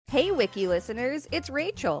Hey, Wiki listeners, it's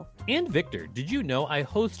Rachel. And Victor, did you know I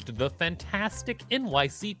host the fantastic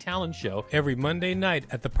NYC Talent Show every Monday night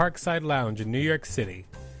at the Parkside Lounge in New York City?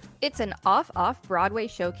 It's an off-Broadway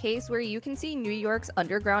showcase where you can see New York's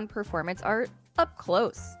underground performance art up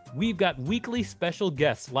close. We've got weekly special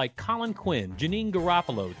guests like Colin Quinn, Janine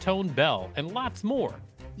Garofalo, Tone Bell, and lots more.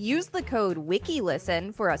 Use the code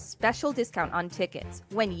WIKILISTEN for a special discount on tickets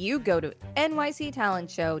when you go to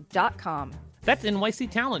nyctalentshow.com. That's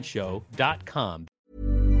nyctalentshow.com.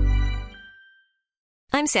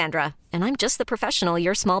 I'm Sandra, and I'm just the professional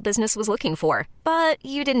your small business was looking for. But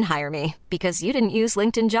you didn't hire me because you didn't use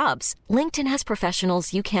LinkedIn Jobs. LinkedIn has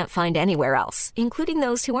professionals you can't find anywhere else, including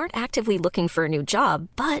those who aren't actively looking for a new job,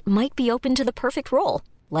 but might be open to the perfect role,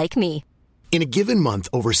 like me. In a given month,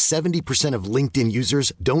 over 70% of LinkedIn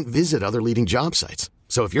users don't visit other leading job sites.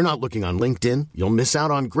 So if you're not looking on LinkedIn, you'll miss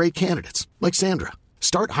out on great candidates like Sandra.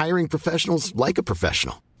 Start hiring professionals like a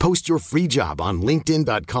professional. Post your free job on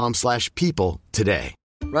linkedin.com/people today.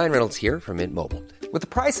 Ryan Reynolds here from Mint Mobile. With the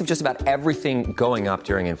price of just about everything going up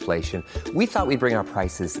during inflation, we thought we'd bring our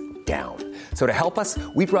prices down. So to help us,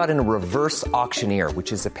 we brought in a reverse auctioneer,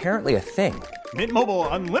 which is apparently a thing. Mint Mobile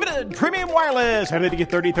Unlimited Premium Wireless. How to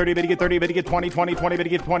get 30, 30, bit to get 30, bit to get 20, 20, 20, bit to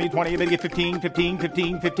get 20, 20, bit to get 15, 15,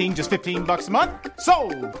 15, 15, just $15 a month?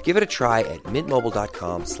 Sold! Give it a try at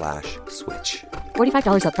mintmobile.com/switch.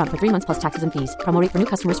 $45 up front for 3 months plus taxes and fees. Promo rate for new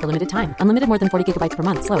customers for limited time. Unlimited more than 40 gigabytes per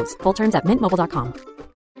month. Slows full terms at mintmobile.com.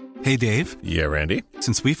 Hey, Dave. Yeah, Randy?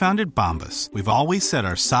 Since we founded Bombas, we've always said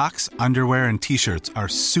our socks, underwear, and T-shirts are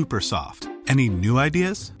super soft. Any new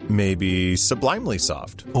ideas? Maybe sublimely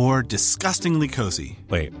soft. Or disgustingly cozy.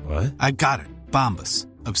 Wait, what? I got it. Bombas.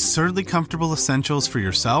 Absurdly comfortable essentials for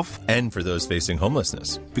yourself and for those facing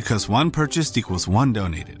homelessness. Because one purchased equals one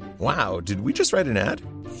donated. Wow, did we just write an ad?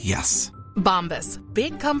 Yes. Bombas.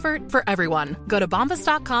 Big comfort for everyone. Go to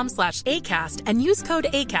bombas.com/ACAST and use code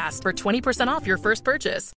ACAST for 20% off your first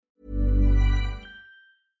purchase.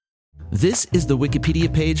 This is the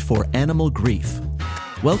Wikipedia page for Animal Grief.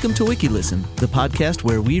 Welcome to WikiListen, the podcast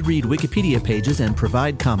where we read Wikipedia pages and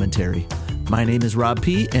provide commentary. My name is Rob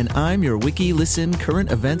P., and I'm your WikiListen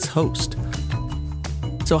current events host.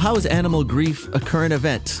 So how is animal grief a current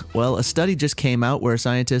event? Well, a study just came out where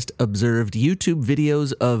scientists observed YouTube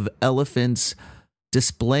videos of elephants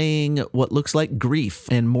displaying what looks like grief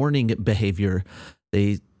and mourning behavior.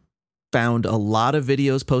 They found a lot of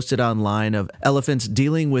videos posted online of elephants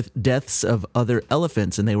dealing with deaths of other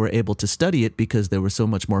elephants, and they were able to study it because there was so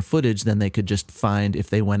much more footage than they could just find if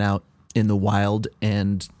they went out in the wild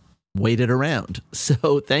and waited around.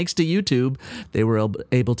 So thanks to YouTube, they were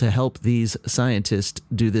able to help these scientists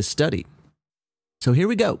do this study. So here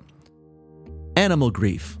we go. Animal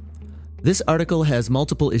grief. This article has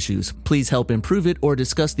multiple issues. Please help improve it or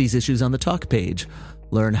discuss these issues on the talk page.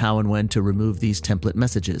 Learn how and when to remove these template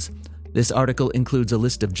messages. This article includes a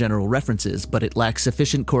list of general references, but it lacks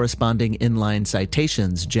sufficient corresponding inline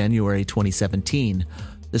citations, January 2017.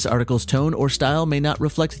 This article's tone or style may not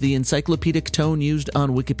reflect the encyclopedic tone used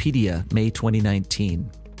on Wikipedia, May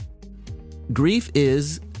 2019. Grief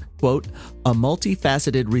is, quote, a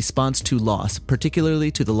multifaceted response to loss,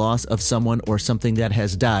 particularly to the loss of someone or something that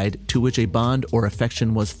has died, to which a bond or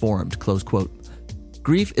affection was formed, close quote.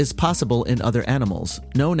 Grief is possible in other animals,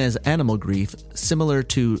 known as animal grief, similar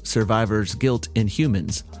to survivor's guilt in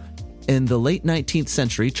humans. In the late 19th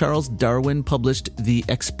century, Charles Darwin published The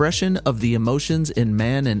Expression of the Emotions in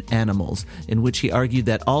Man and Animals, in which he argued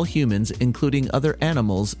that all humans, including other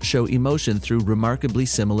animals, show emotion through remarkably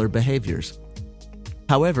similar behaviors.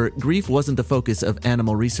 However, grief wasn't the focus of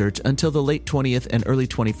animal research until the late 20th and early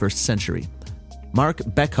 21st century. Mark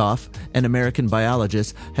Bekoff, an American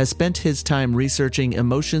biologist, has spent his time researching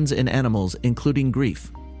emotions in animals, including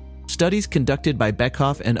grief. Studies conducted by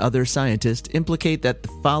Bekoff and other scientists implicate that the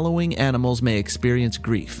following animals may experience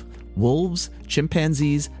grief: wolves,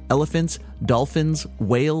 chimpanzees, elephants, dolphins,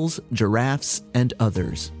 whales, giraffes, and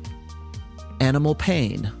others. Animal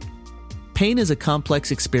pain. Pain is a complex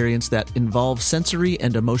experience that involves sensory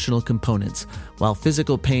and emotional components. While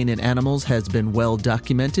physical pain in animals has been well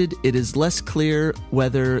documented, it is less clear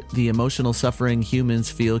whether the emotional suffering humans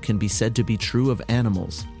feel can be said to be true of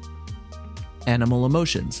animals. Animal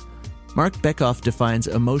emotions. Mark Bekoff defines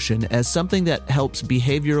emotion as something that helps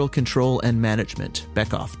behavioral control and management.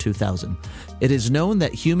 Bekoff, 2000. It is known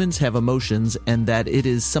that humans have emotions and that it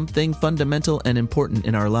is something fundamental and important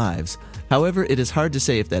in our lives. However, it is hard to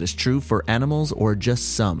say if that is true for animals or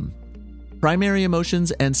just some. Primary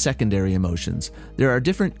emotions and secondary emotions. There are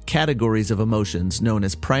different categories of emotions known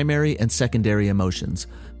as primary and secondary emotions.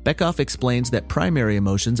 Bekoff explains that primary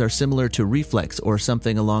emotions are similar to reflex or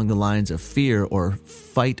something along the lines of fear or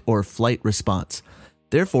fight or flight response.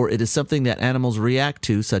 Therefore, it is something that animals react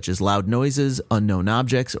to, such as loud noises, unknown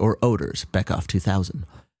objects, or odors. Bekoff 2000.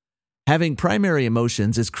 Having primary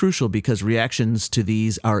emotions is crucial because reactions to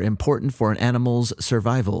these are important for an animal's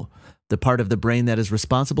survival. The part of the brain that is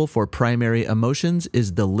responsible for primary emotions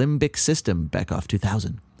is the limbic system. Bekoff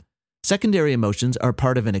 2000. Secondary emotions are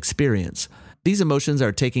part of an experience. These emotions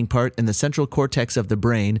are taking part in the central cortex of the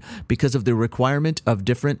brain because of the requirement of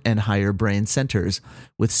different and higher brain centers.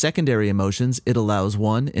 With secondary emotions, it allows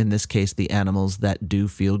one, in this case the animals that do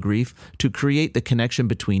feel grief, to create the connection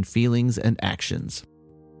between feelings and actions.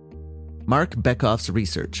 Mark Bekoff's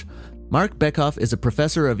research. Mark Bekoff is a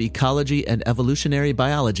professor of ecology and evolutionary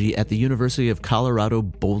biology at the University of Colorado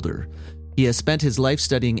Boulder. He has spent his life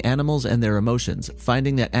studying animals and their emotions,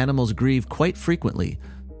 finding that animals grieve quite frequently.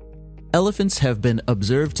 Elephants have been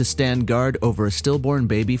observed to stand guard over a stillborn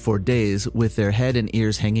baby for days with their head and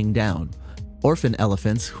ears hanging down. Orphan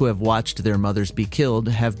elephants, who have watched their mothers be killed,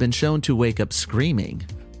 have been shown to wake up screaming.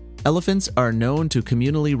 Elephants are known to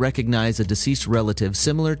communally recognize a deceased relative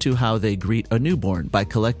similar to how they greet a newborn, by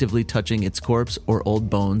collectively touching its corpse or old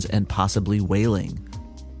bones and possibly wailing.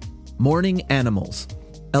 Mourning animals.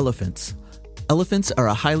 Elephants. Elephants are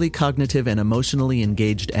a highly cognitive and emotionally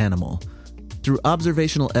engaged animal. Through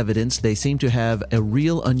observational evidence, they seem to have a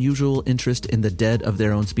real unusual interest in the dead of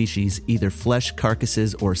their own species, either flesh,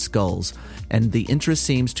 carcasses, or skulls, and the interest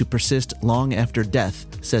seems to persist long after death,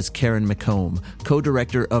 says Karen McComb,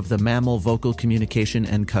 co-director of the Mammal Vocal Communication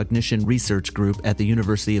and Cognition Research Group at the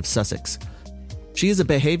University of Sussex. She is a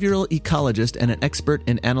behavioral ecologist and an expert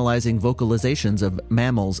in analyzing vocalizations of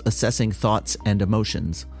mammals assessing thoughts and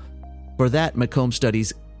emotions. For that, McComb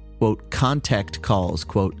studies, quote, contact calls,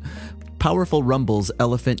 quote, powerful rumbles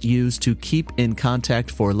elephant use to keep in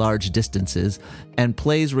contact for large distances, and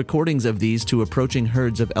plays recordings of these to approaching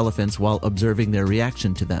herds of elephants while observing their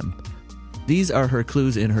reaction to them. These are her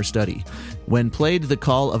clues in her study. When played the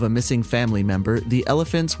call of a missing family member, the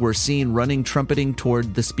elephants were seen running trumpeting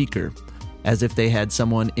toward the speaker, as if they had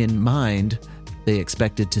someone in mind they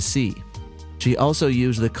expected to see. She also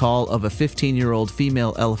used the call of a 15-year-old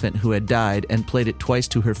female elephant who had died and played it twice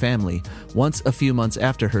to her family, once a few months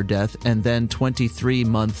after her death and then 23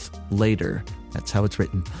 months later. That's how it's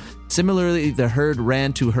written. Similarly, the herd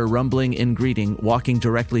ran to her rumbling in greeting, walking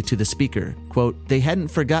directly to the speaker. Quote, they hadn't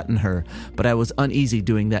forgotten her, but I was uneasy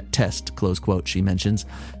doing that test, close quote, she mentions.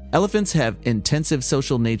 Elephants have intensive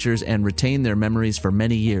social natures and retain their memories for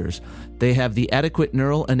many years. They have the adequate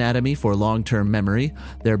neural anatomy for long-term memory.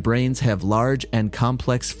 Their brains have large and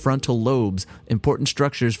complex frontal lobes, important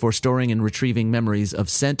structures for storing and retrieving memories of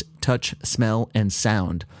scent, touch, smell, and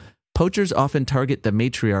sound. Poachers often target the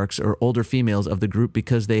matriarchs or older females of the group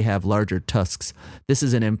because they have larger tusks. This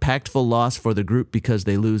is an impactful loss for the group because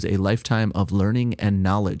they lose a lifetime of learning and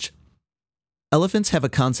knowledge. Elephants have a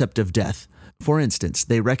concept of death. For instance,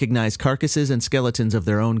 they recognize carcasses and skeletons of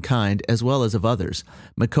their own kind as well as of others.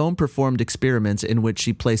 McComb performed experiments in which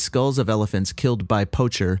she placed skulls of elephants killed by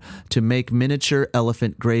poacher to make miniature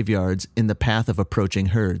elephant graveyards in the path of approaching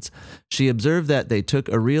herds. She observed that they took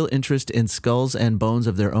a real interest in skulls and bones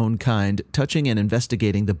of their own kind, touching and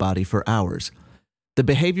investigating the body for hours. The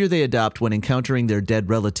behavior they adopt when encountering their dead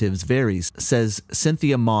relatives varies, says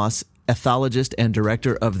Cynthia Moss, ethologist and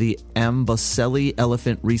director of the Amboseli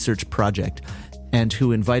Elephant Research Project, and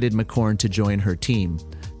who invited McCorn to join her team.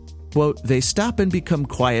 Quote, they stop and become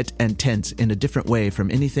quiet and tense in a different way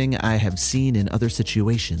from anything I have seen in other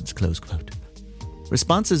situations, close quote.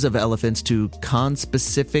 Responses of elephants to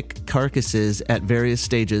conspecific carcasses at various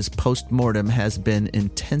stages post-mortem has been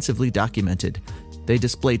intensively documented. They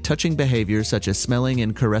display touching behavior such as smelling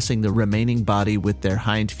and caressing the remaining body with their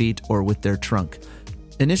hind feet or with their trunk.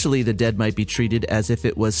 Initially, the dead might be treated as if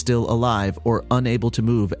it was still alive or unable to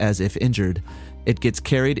move as if injured. It gets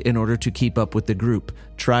carried in order to keep up with the group,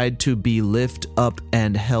 tried to be lift up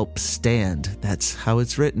and help stand. That's how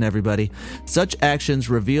it's written, everybody. Such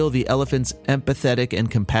actions reveal the elephant's empathetic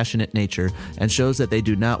and compassionate nature and shows that they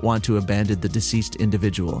do not want to abandon the deceased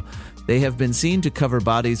individual. They have been seen to cover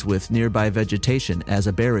bodies with nearby vegetation as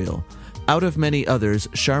a burial. Out of many others,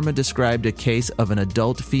 Sharma described a case of an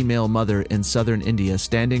adult female mother in southern India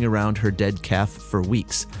standing around her dead calf for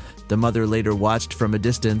weeks. The mother later watched from a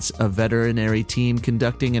distance a veterinary team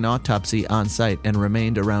conducting an autopsy on site and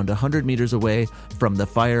remained around 100 meters away from the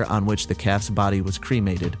fire on which the calf's body was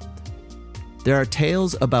cremated. There are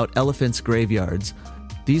tales about elephants' graveyards.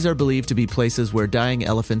 These are believed to be places where dying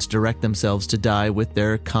elephants direct themselves to die with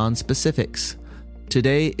their conspecifics.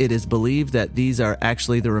 Today, it is believed that these are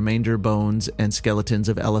actually the remainder bones and skeletons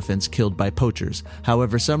of elephants killed by poachers.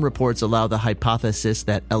 However, some reports allow the hypothesis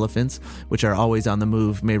that elephants, which are always on the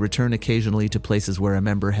move, may return occasionally to places where a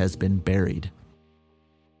member has been buried.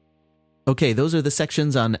 Okay, those are the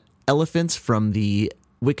sections on elephants from the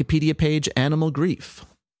Wikipedia page Animal Grief.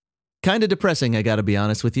 Kind of depressing, I gotta be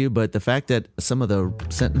honest with you, but the fact that some of the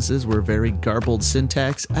sentences were very garbled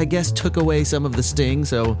syntax, I guess took away some of the sting,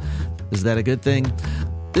 so is that a good thing?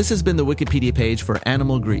 This has been the Wikipedia page for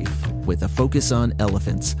Animal Grief, with a focus on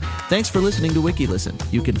elephants. Thanks for listening to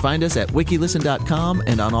WikiListen. You can find us at wikilisten.com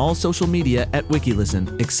and on all social media at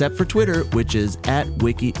WikiListen, except for Twitter, which is at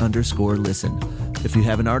wiki_listen. If you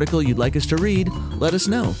have an article you'd like us to read, let us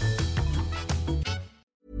know.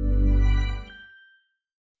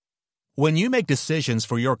 When you make decisions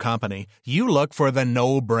for your company, you look for the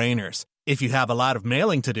no-brainers. If you have a lot of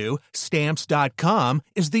mailing to do, Stamps.com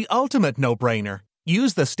is the ultimate no-brainer.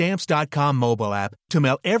 Use the Stamps.com mobile app to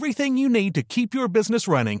mail everything you need to keep your business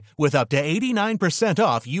running with up to 89%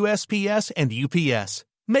 off USPS and UPS.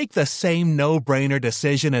 Make the same no-brainer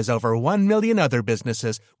decision as over 1 million other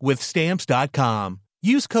businesses with Stamps.com.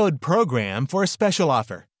 Use code PROGRAM for a special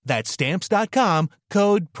offer. That's Stamps.com,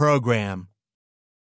 code PROGRAM.